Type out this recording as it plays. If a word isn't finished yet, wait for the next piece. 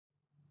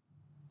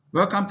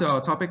Welcome to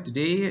our topic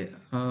today.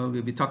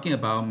 We'll be talking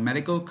about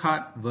medical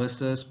card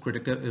versus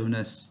critical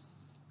illness.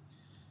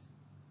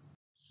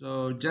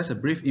 So just a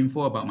brief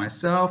info about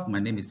myself. My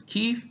name is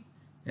Keith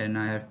and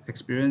I have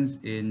experience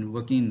in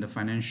working in the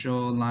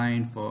financial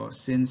line for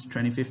since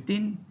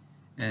 2015,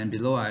 and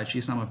below I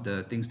achieve some of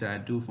the things that I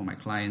do for my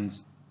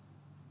clients.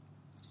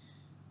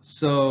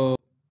 So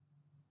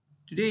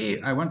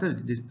today I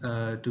wanted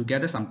to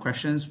gather some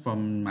questions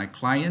from my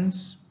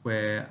clients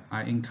where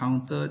I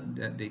encountered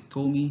that they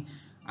told me,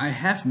 I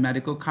have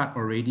medical card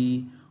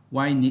already,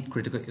 why need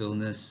critical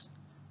illness?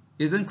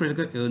 Isn't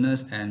critical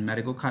illness and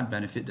medical card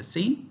benefit the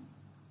same?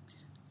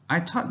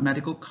 I thought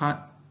medical card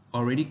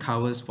already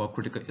covers for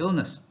critical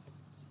illness.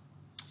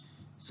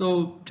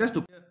 So just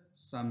to get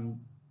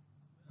some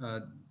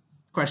uh,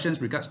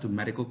 questions regards to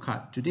medical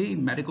card. Today,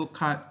 medical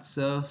card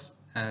serves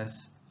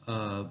as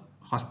a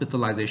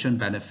hospitalization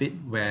benefit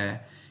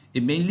where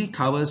it mainly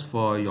covers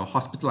for your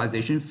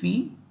hospitalization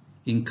fee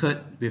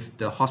incurred with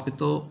the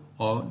hospital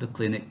or the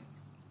clinic.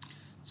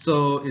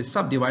 So it's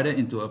subdivided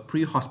into a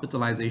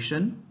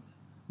pre-hospitalization,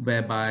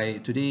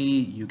 whereby today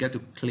you get to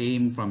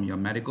claim from your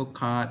medical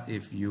card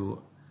if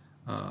you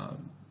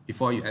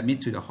before you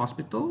admit to the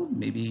hospital,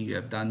 maybe you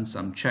have done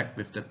some check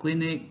with the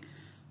clinic,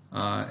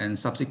 and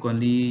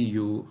subsequently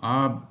you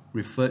are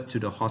referred to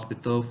the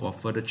hospital for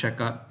further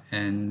checkup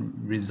and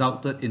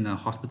resulted in a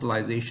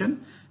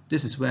hospitalization.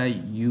 This is where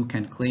you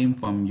can claim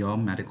from your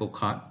medical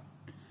card.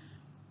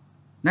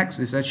 Next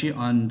is actually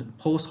on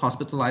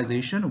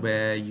post-hospitalization,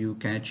 where you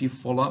can actually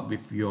follow up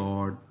with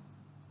your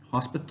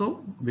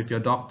hospital, with your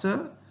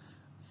doctor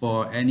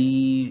for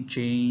any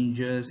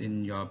changes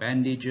in your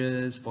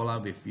bandages, follow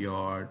up with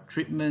your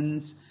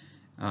treatments,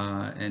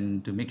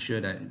 and to make sure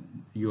that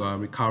you are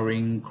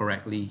recovering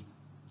correctly.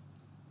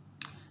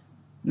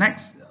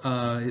 Next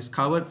is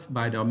covered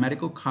by the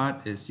medical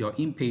card is your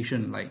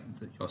inpatient, like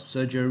your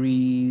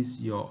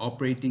surgeries, your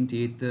operating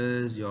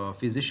theaters, your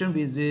physician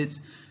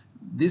visits.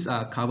 These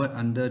are covered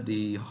under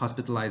the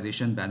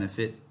hospitalization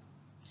benefit.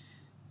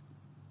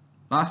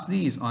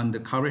 Lastly is on the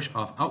coverage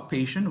of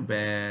outpatient,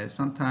 where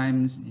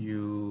sometimes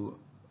you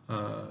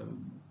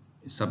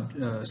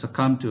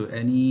succumb to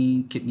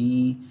any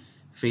kidney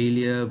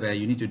failure where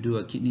you need to do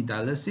a kidney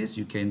dialysis.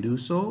 You can do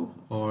so,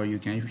 or you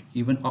can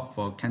even opt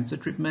for cancer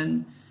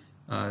treatment.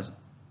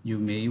 You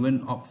may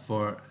even opt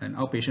for an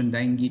outpatient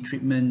dengue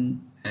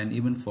treatment, and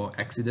even for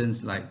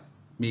accidents, like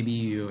maybe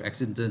you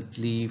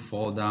accidentally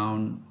fall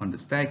down on the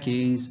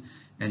staircase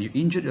and you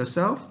injured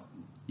yourself,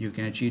 you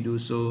can actually do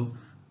so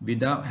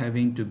without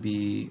having to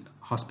be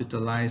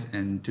hospitalized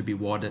and to be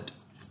warded,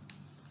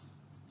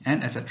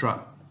 and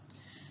etc.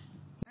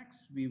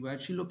 Next, we will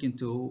actually look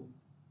into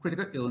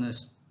critical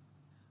illness.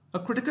 A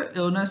critical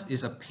illness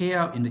is a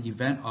payout in the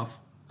event of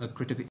a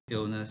critical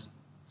illness.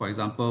 For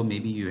example,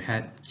 maybe you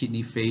had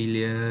kidney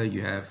failure,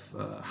 you have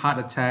a heart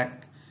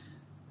attack,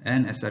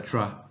 and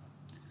etc.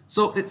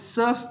 So it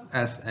serves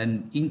as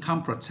an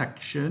income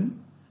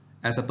protection,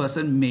 as a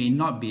person may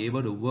not be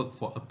able to work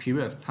for a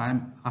period of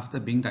time after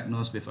being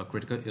diagnosed with a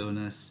critical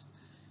illness.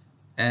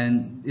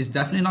 And it's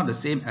definitely not the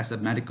same as a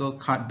medical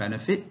card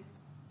benefit,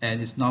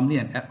 and it's normally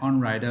an add-on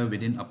rider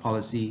within a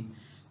policy.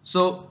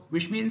 So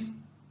which means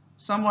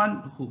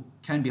someone who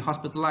can be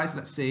hospitalized,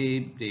 let's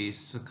say they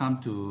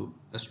succumb to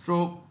a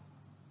stroke,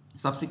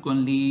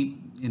 subsequently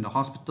in the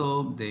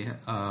hospital,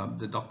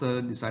 the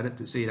doctor decided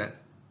to say that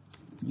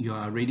you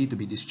are ready to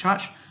be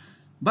discharged,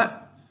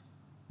 but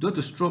due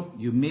to stroke,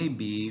 you may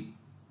be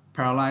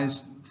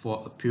paralyzed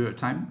for a period of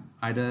time,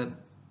 either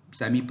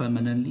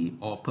semi-permanently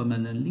or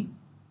permanently.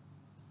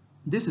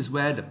 This is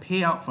where the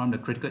payout from the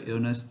critical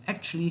illness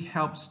actually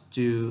helps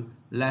to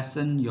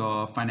lessen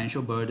your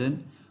financial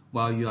burden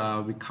while you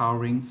are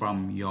recovering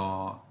from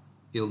your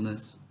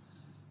illness.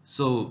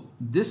 So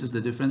this is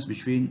the difference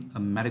between a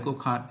medical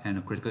card and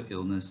a critical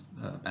illness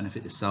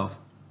benefit itself.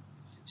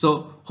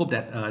 So hope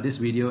that this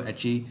video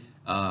actually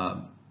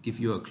give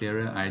you a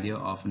clearer idea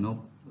of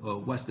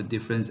what's the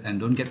difference, and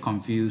don't get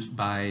confused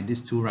by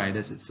these two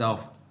riders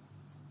itself.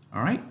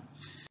 All right.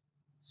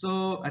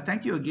 So I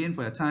thank you again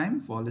for your time,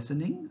 for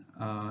listening.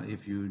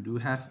 If you do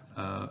have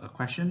a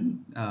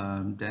question,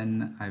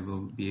 then I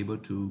will be able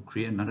to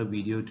create another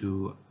video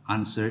to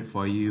answer it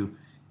for you,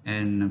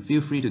 and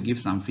feel free to give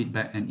some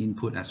feedback and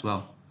input as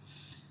well.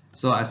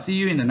 So I'll see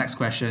you in the next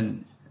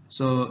question.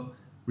 So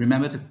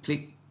remember to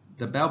click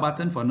the bell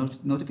button for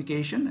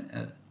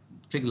notification,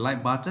 click the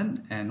like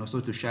button, and also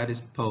to share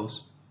this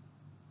post.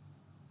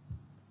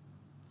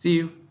 See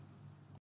you.